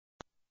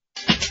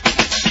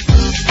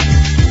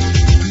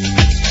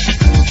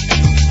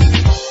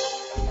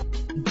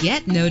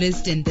Get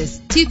noticed in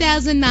this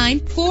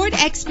 2009 Ford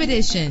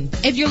Expedition.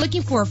 If you're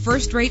looking for a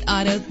first-rate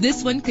auto,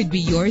 this one could be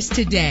yours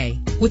today.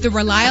 With a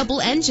reliable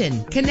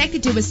engine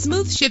connected to a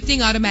smooth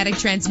shifting automatic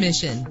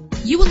transmission,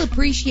 you will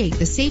appreciate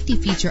the safety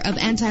feature of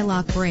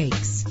anti-lock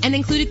brakes. An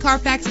included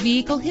Carfax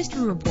Vehicle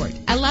History Report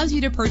allows you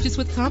to purchase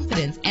with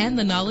confidence and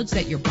the knowledge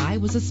that your buy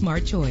was a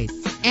smart choice.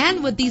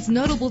 And with these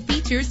notable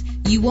features,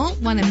 you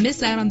won't want to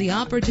miss out on the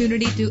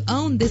opportunity to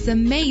own this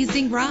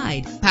amazing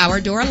ride.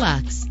 Power door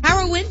locks,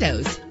 power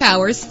windows,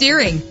 power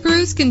steering,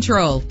 cruise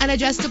control, an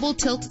adjustable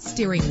tilt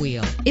steering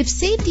wheel. If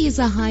safety is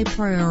a high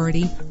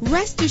priority,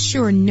 rest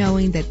assured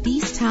knowing that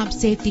these top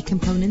safety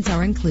components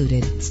are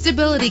included.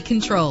 Stability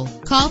control.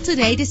 Call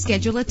today to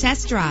schedule a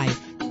test drive.